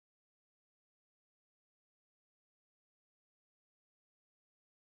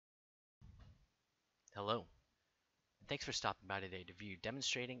Hello, and thanks for stopping by today to view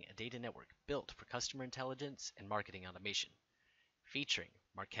demonstrating a data network built for customer intelligence and marketing automation, featuring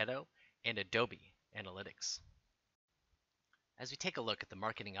Marketo and Adobe Analytics. As we take a look at the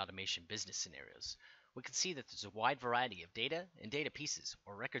marketing automation business scenarios, we can see that there's a wide variety of data and data pieces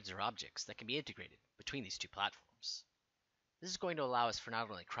or records or objects that can be integrated between these two platforms. This is going to allow us for not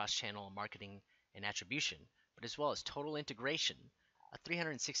only cross-channel marketing and attribution, but as well as total integration, a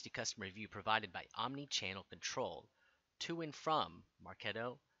 360 customer view provided by omni-channel control to and from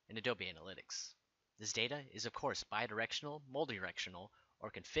Marketo and Adobe Analytics. This data is of course bidirectional, multidirectional,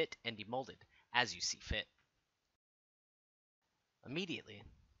 or can fit and be molded as you see fit. Immediately,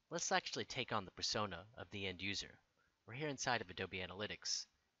 let's actually take on the persona of the end user. We're here inside of Adobe Analytics,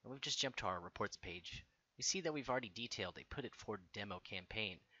 and we've just jumped to our reports page. We see that we've already detailed a put it forward demo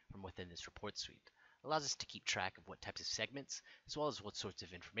campaign from within this report suite. It allows us to keep track of what types of segments, as well as what sorts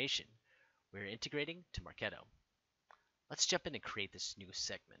of information we're integrating to Marketo. Let's jump in and create this new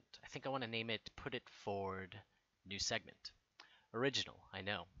segment. I think I want to name it Put It Forward New Segment. Original, I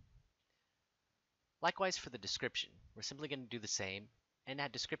know. Likewise for the description, we're simply going to do the same and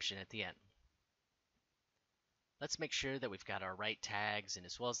add description at the end. Let's make sure that we've got our right tags and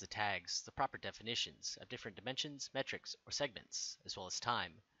as well as the tags, the proper definitions of different dimensions, metrics, or segments, as well as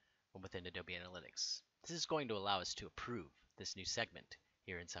time from within Adobe Analytics. This is going to allow us to approve this new segment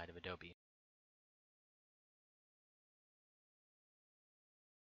here inside of Adobe.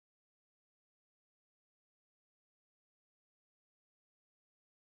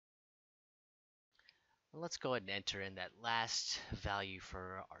 Let's go ahead and enter in that last value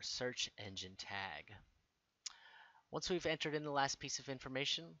for our search engine tag. Once we've entered in the last piece of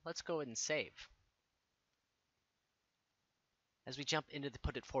information, let's go ahead and save. As we jump into the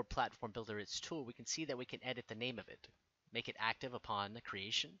Put It Forward Platform Builder its tool, we can see that we can edit the name of it, make it active upon the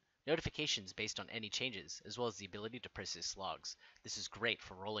creation, notifications based on any changes, as well as the ability to persist logs. This is great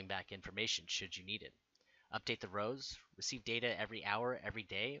for rolling back information should you need it. Update the rows, receive data every hour, every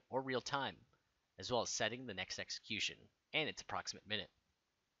day, or real time, as well as setting the next execution and its approximate minute.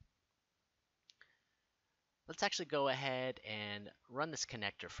 Let's actually go ahead and run this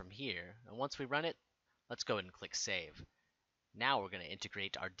connector from here. And once we run it, let's go ahead and click Save. Now we're going to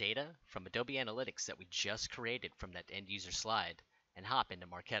integrate our data from Adobe Analytics that we just created from that end user slide and hop into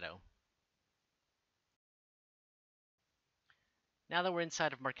Marketo. Now that we're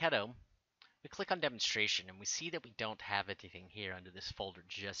inside of Marketo, we click on Demonstration and we see that we don't have anything here under this folder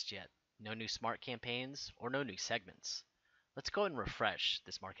just yet. No new smart campaigns or no new segments. Let's go ahead and refresh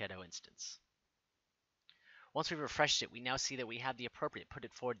this Marketo instance. Once we've refreshed it, we now see that we have the appropriate Put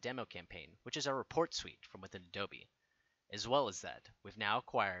It Forward demo campaign, which is our report suite from within Adobe. As well as that, we've now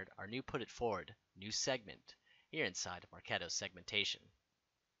acquired our new Put It Forward new segment here inside of Marketo segmentation.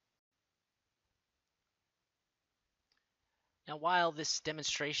 Now, while this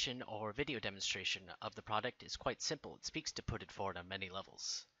demonstration or video demonstration of the product is quite simple, it speaks to Put It Forward on many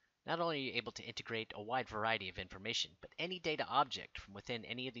levels. Not only are you able to integrate a wide variety of information, but any data object from within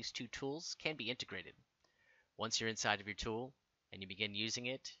any of these two tools can be integrated. Once you're inside of your tool and you begin using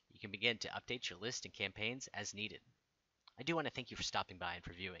it, you can begin to update your list and campaigns as needed. I do want to thank you for stopping by and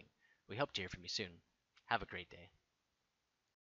for viewing. We hope to hear from you soon. Have a great day.